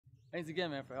Thanks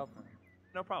again, man, for helping me.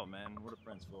 No problem, man. What are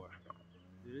friends for?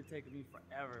 Dude, it's taken me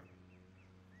forever.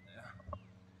 Yeah.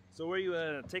 So where are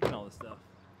you taking all this stuff?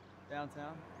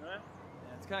 Downtown? Right?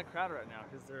 Yeah, it's kind of crowded right now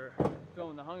because they're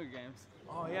filming the Hunger Games.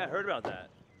 Oh yeah, I heard about that.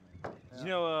 Did you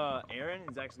know Aaron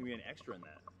is actually gonna be an extra in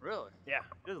that? Really? Yeah,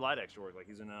 he does a lot of extra work. Like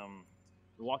he's in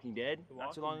The Walking Dead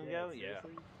not too long ago. Yeah.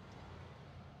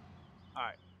 All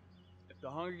right. If the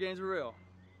Hunger Games were real,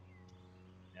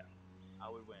 Yeah. I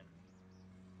would win.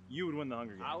 You would win the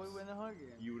Hunger Games. I would win the Hunger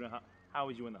Games. You would. How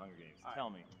would you win the Hunger Games? All right. Tell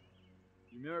me.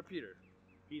 You remember Peter?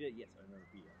 Peter? Yes, I remember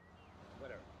Peter.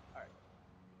 Whatever. All right.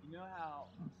 You know how?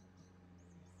 Yeah.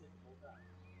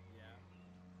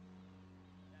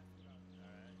 That's what I was. All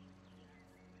right.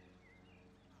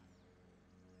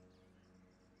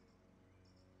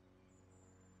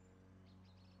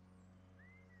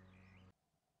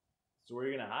 So where are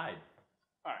you gonna hide?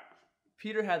 All right.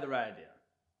 Peter had the right idea.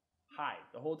 Hide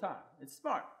the whole time. It's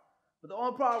smart. But the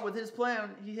only problem with his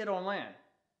plan, he hid on land.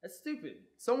 That's stupid.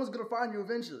 Someone's gonna find you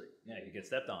eventually. Yeah, you get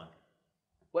stepped on.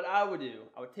 What I would do,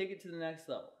 I would take it to the next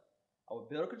level. I would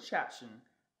build a contraption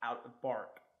out of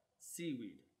bark,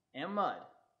 seaweed, and mud.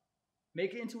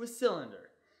 Make it into a cylinder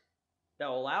that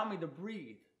will allow me to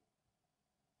breathe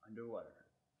underwater.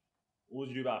 What would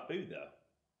you do about food, though?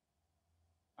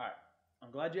 Alright,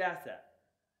 I'm glad you asked that.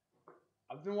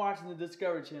 I've been watching the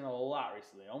Discovery Channel a lot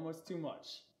recently, almost too much.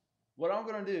 What I'm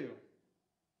going to do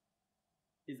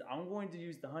is I'm going to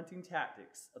use the hunting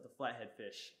tactics of the flathead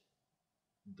fish.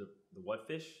 The what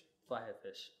fish? Flathead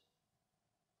fish.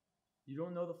 You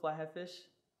don't know the flathead fish?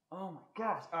 Oh my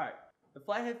gosh. Alright. The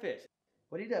flathead fish.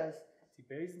 What he does is he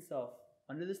buries himself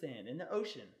under the sand in the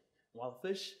ocean. While the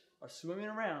fish are swimming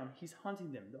around, he's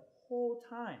hunting them the whole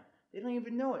time. They don't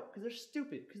even know it because they're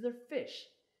stupid, because they're fish.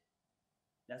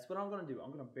 That's what I'm going to do.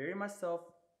 I'm going to bury myself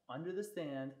under the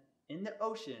sand in the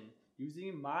ocean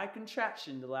using my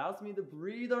contraption that allows me to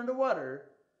breathe underwater.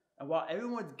 And while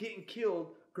everyone's getting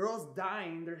killed, girls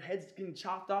dying, their heads getting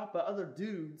chopped off by other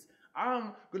dudes,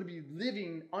 I'm going to be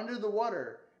living under the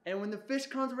water. And when the fish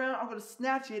comes around, I'm going to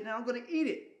snatch it and I'm going to eat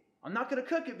it. I'm not going to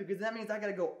cook it because that means I got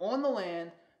to go on the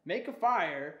land, make a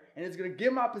fire, and it's going to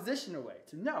give my position away.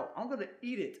 So no, I'm going to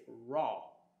eat it raw.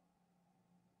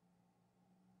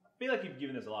 I feel like you've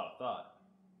given this a lot of thought.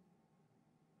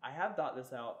 I have thought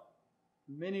this out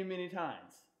many, many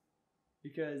times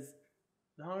because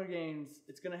the Hunger Games,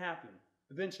 it's going to happen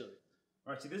eventually.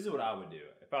 All right, see, this is what I would do.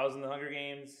 If I was in the Hunger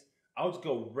Games, I would just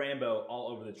go Rambo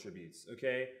all over the tributes,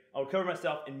 okay? I would cover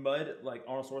myself in mud like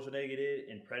Arnold Schwarzenegger did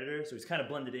in Predator, so he's kind of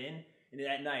blended in. And then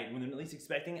at night, when they're least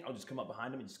expecting it, I'll just come up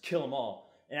behind them and just kill them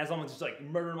all. And as I'm just like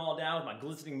murdering them all down with my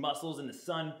glistening muscles in the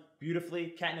sun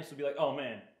beautifully, Katniss would be like, oh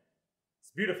man,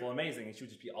 it's beautiful, amazing. And she would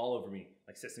just be all over me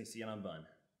like sesame seed on bun.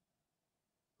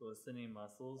 Glistening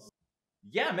muscles?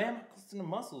 Yeah, man, my glistening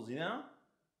muscles, you know?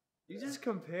 You just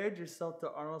compared yourself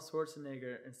to Arnold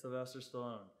Schwarzenegger and Sylvester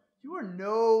Stallone. You are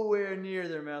nowhere near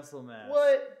their muscle mass.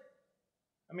 What?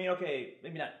 I mean, okay,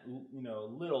 maybe not, you know, a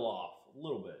little off, a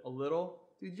little bit. A little?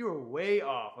 Dude, you were way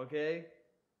off, okay?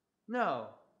 No,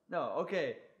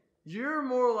 okay. You're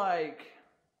more like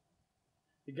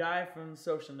the guy from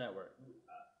Social Network.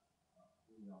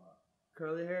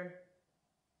 Curly hair?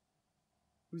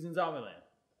 Who's in Zombieland?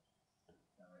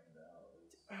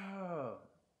 Oh.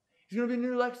 He's gonna be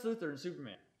new Lex Luthor and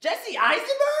Superman. Jesse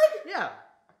Eisenberg? Yeah.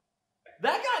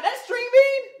 That guy, that's String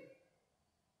Bean?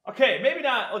 Okay, maybe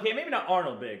not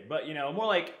Arnold big, but you know, more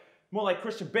like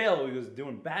Christian Bale who was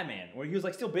doing Batman, where he was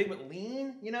like still big but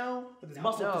lean, you know, with his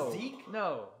muscle physique.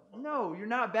 No, you're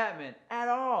not Batman at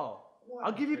all. What?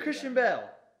 I'll give you Christian Bale.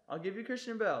 Or maybe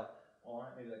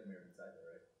like American Psycho,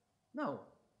 right? No.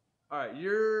 Alright,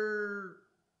 you're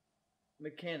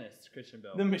Mechanist, Christian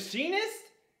Bale. The Machinist?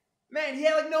 Man, he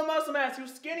had like no muscle mass, he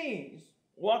was skinny.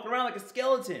 He walked around like a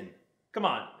skeleton. Come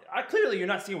on, clearly you're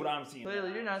not seeing what I'm seeing.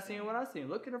 Clearly you're not seeing what I'm seeing.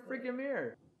 Look in a freaking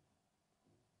mirror.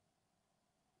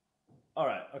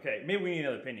 Alright, okay, maybe we need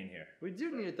another opinion here. We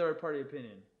do need a third party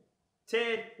opinion.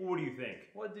 Ted, what do you think?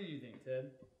 What do you think, Ted?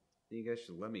 I think you guys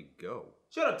should let me go.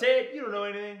 Shut up, Ted, you don't know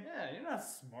anything. Yeah, you're not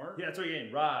smart. Yeah, that's what you're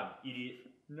getting robbed, idiot.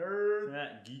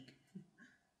 Nerd. Geek.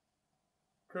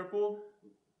 Crippled.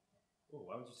 Oh,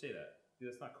 why would you say that? Dude,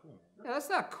 that's not cool, man. Yeah, that's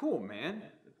not cool, man.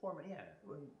 The poor man, yeah.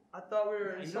 I thought we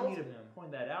were You don't need to him.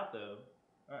 point that out, though.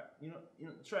 All right, you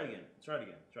know, try it again. Try it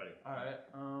again. All right.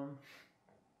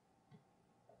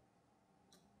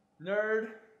 Nerd.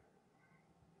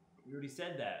 You already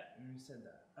said that.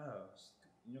 Oh.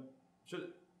 You know,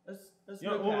 should. Let's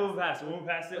We'll move past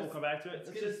it. We'll come back to it.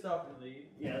 Let's get his stuff and leave.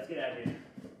 Yeah, let's get out of here.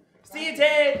 See you,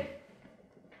 Ted.